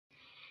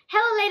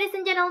ladies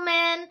and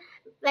gentlemen,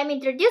 let me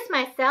introduce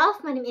myself.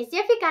 My name is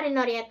Yevi Karin.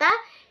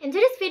 In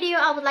today's video,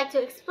 I would like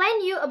to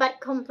explain you about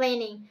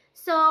complaining.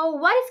 So,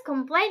 what is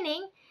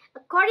complaining?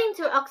 According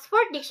to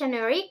Oxford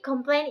Dictionary,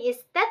 complaint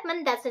is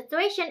statement that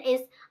situation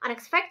is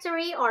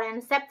unsatisfactory or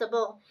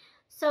unacceptable.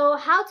 So,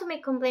 how to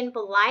make complaint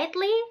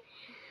politely?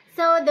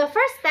 So, the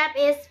first step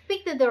is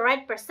speak to the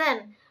right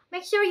person.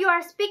 Make sure you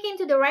are speaking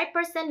to the right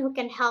person who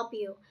can help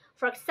you.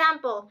 For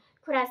example,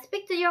 could I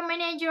speak to your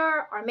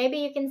manager? Or maybe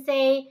you can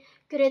say,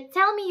 could you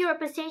tell me your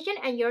position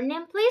and your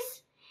name,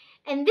 please?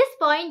 At this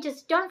point,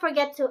 just don't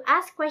forget to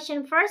ask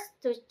questions first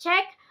to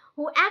check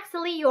who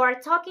actually you are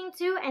talking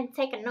to and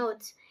take a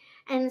note.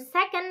 And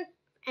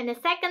the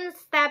second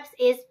step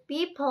is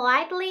be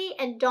politely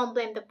and don't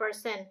blame the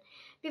person.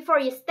 Before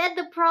you state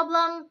the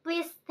problem,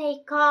 please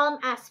stay calm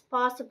as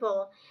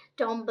possible.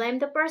 Don't blame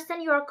the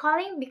person you are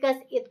calling because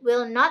it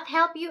will not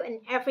help you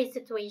in every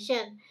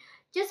situation.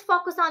 Just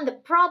focus on the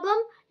problem,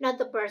 not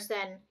the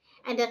person.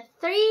 And the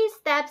three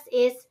steps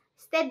is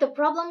state the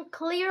problem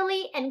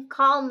clearly and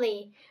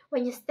calmly.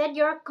 When you state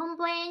your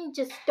complaint,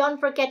 just don't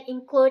forget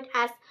include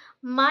as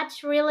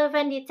much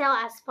relevant detail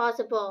as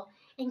possible,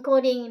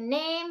 including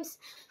names,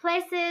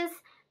 places,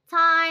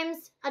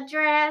 times,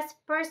 address,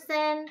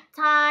 person,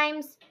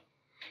 times,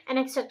 and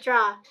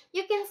etc.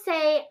 You can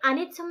say, I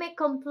need to make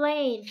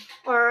complaint,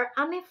 or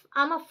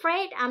I'm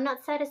afraid I'm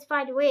not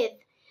satisfied with.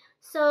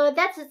 So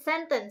that's a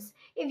sentence.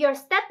 If your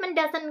statement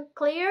doesn't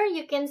clear,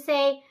 you can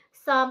say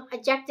some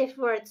adjective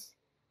words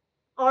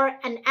or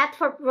an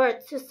adverb word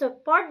to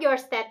support your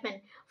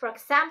statement. For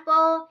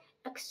example,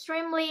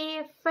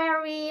 extremely,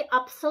 very,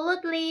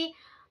 absolutely,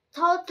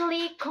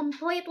 totally,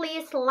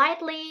 completely,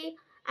 slightly,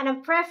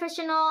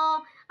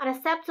 unprofessional,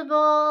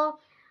 unacceptable,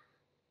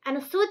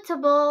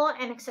 unsuitable,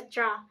 and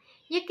etc.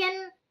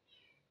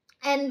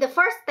 And the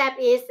first step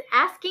is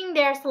asking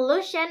their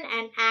solution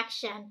and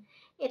action.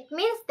 It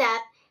means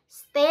that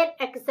state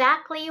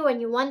exactly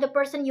when you want the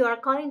person you are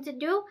calling to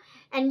do,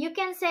 and you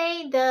can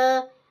say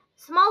the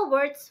small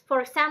words, for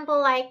example,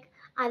 like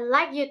I'd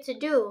like you to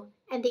do,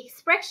 and the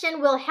expression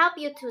will help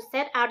you to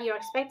set out your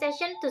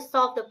expectation to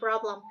solve the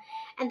problem.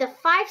 And the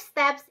 5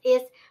 steps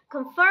is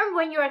confirm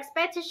when your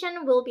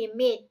expectation will be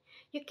met.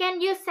 You can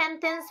use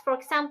sentence, for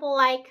example,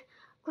 like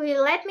could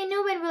you let me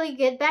know when will you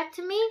get back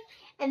to me?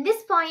 And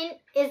this point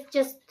is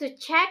just to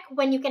check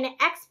when you can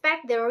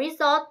expect the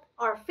result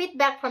or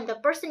feedback from the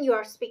person you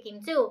are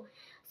speaking to.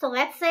 So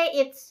let's say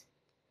it's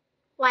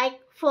like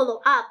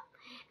follow up.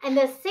 And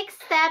the 6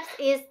 steps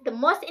is the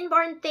most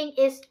important thing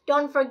is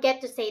don't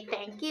forget to say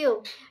thank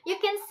you. You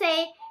can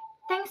say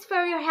thanks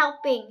for your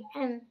helping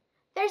and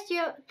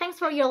thanks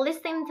for your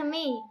listening to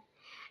me.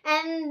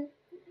 And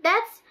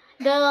that's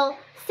the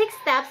 6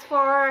 steps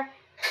for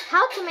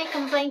how to make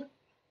complaint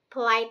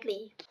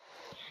politely.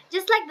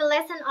 Just like the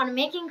lesson on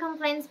making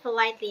complaints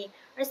politely,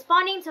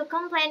 responding to a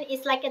complaint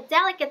is like a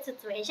delicate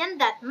situation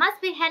that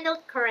must be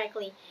handled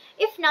correctly.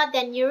 If not,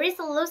 then you risk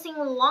losing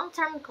a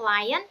long-term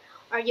client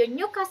or your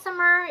new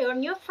customer, your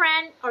new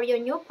friend, or your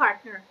new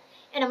partner.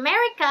 In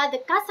America,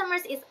 the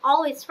customers is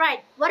always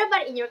right. What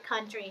about in your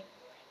country?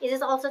 Is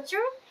this also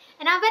true?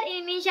 And I bet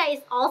Indonesia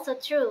is also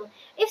true.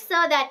 If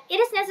so, that it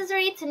is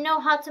necessary to know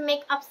how to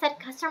make upset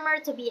customer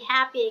to be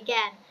happy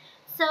again.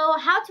 So,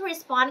 how to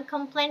respond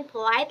complaint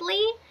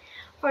politely?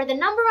 For the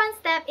number 1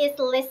 step is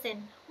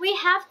listen. We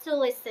have to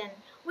listen.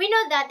 We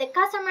know that the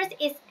customer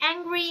is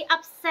angry,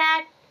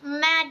 upset,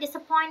 mad,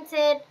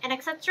 disappointed, and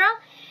etc.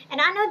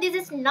 And I know this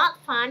is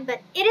not fun,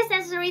 but it is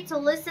necessary to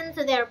listen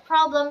to their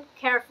problem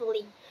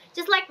carefully.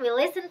 Just like we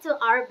listen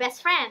to our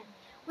best friend.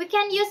 We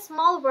can use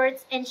small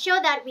words and show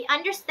that we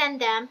understand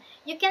them.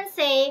 You can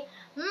say,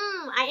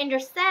 I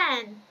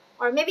understand.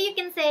 Or maybe you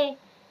can say,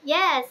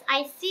 yes,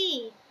 I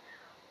see.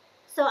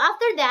 So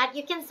after that,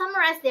 you can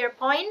summarize their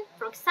point.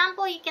 For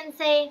example, you can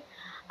say,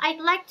 I'd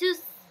like to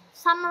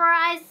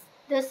summarize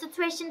the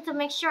situation to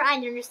make sure I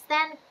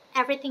understand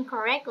everything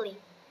correctly.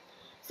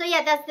 So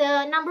yeah, that's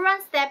the number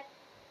 1 step.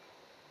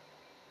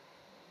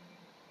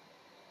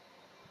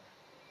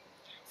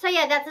 So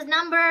yeah, that's the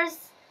number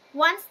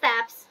 1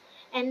 steps.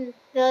 And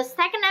the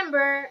second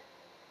number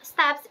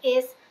steps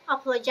is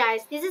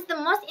apologize. This is the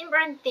most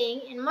important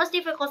thing and most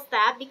difficult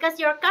step because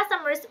your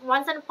customers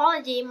wants an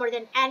apology more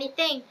than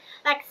anything,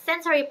 like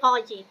sensory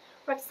apology.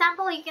 For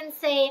example, you can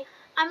say,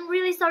 I'm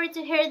really sorry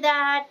to hear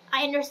that.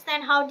 I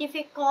understand how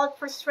difficult,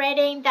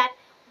 frustrating that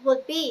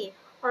would be.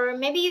 Or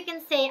maybe you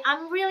can say,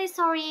 I'm really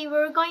sorry.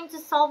 We're going to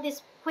solve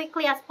this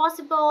quickly as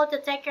possible to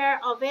take care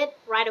of it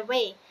right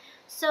away.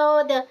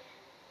 So the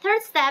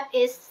third step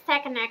is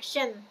second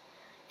action.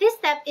 This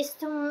step is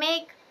to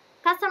make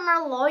customer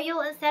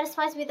loyal and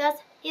satisfied with us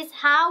is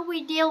how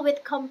we deal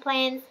with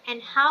complaints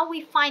and how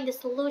we find the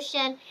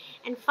solution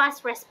and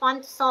fast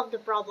respond to solve the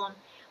problem.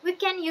 We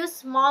can use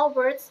small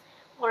words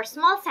or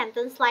small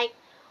sentence like,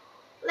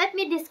 let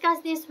me discuss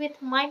this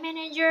with my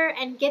manager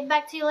and get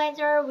back to you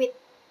later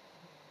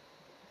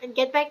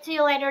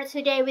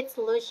today with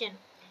solution.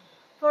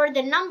 For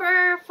the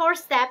number 4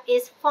 step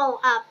is follow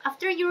up.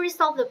 After you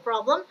resolve the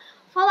problem,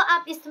 follow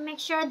up is to make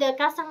sure the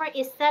customer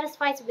is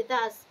satisfied with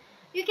us.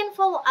 You can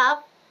follow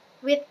up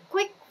with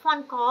quick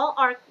phone call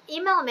or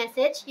email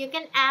message. You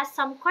can ask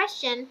some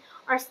question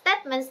or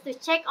statements to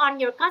check on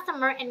your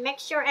customer and make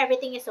sure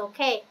everything is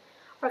okay.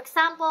 For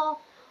example,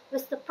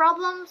 was the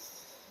problem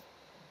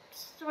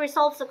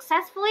resolved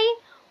successfully?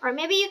 Or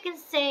maybe you can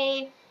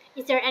say,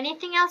 is there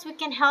anything else we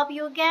can help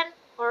you again?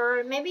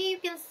 Or maybe you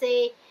can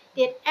say,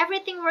 did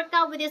everything work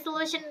out with the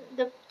solution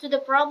to the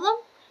problem?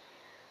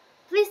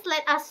 Please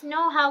let us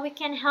know how we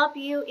can help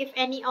you if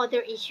any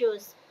other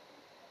issues.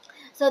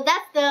 So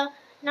that's the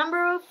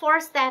number 4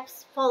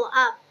 steps follow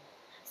up.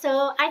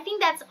 So I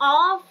think that's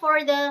all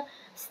for the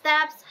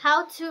steps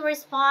how to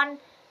respond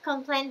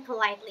complaint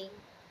politely.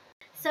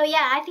 So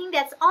yeah, I think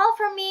that's all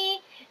from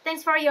me.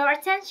 Thanks for your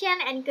attention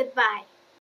and goodbye.